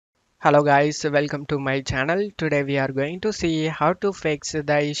Hello guys, welcome to my channel. Today we are going to see how to fix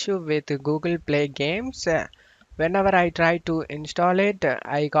the issue with Google Play games. Whenever I try to install it,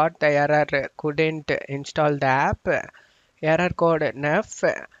 I got the error couldn't install the app. Error code nuff.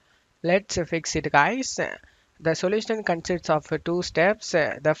 Let's fix it guys. The solution consists of two steps.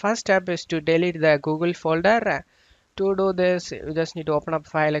 The first step is to delete the Google folder. To do this, you just need to open up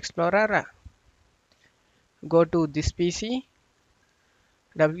File Explorer. Go to this PC.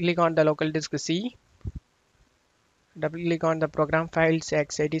 Double click on the local disk C. Double click on the program files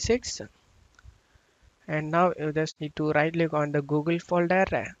x86, and now you just need to right click on the Google folder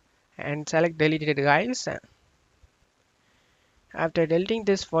and select deleted guys. After deleting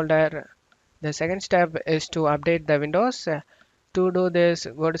this folder, the second step is to update the Windows. To do this,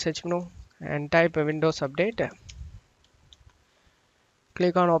 go to search menu and type Windows Update.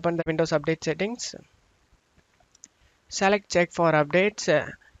 Click on open the Windows Update settings. Select check for updates.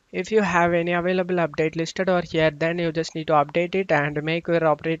 If you have any available update listed over here, then you just need to update it and make your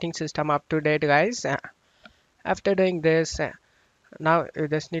operating system up to date guys. After doing this, now you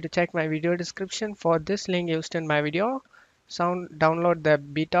just need to check my video description for this link used in my video. Download the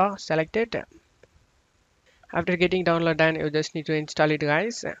beta, select it. After getting download done, you just need to install it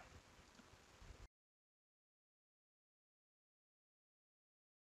guys.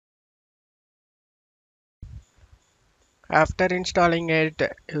 After installing it,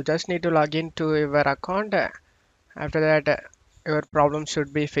 you just need to log into your account. After that, your problem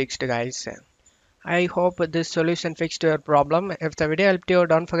should be fixed guys. I hope this solution fixed your problem. If the video helped you,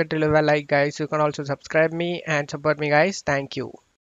 don't forget to leave a like guys. You can also subscribe me and support me guys. Thank you.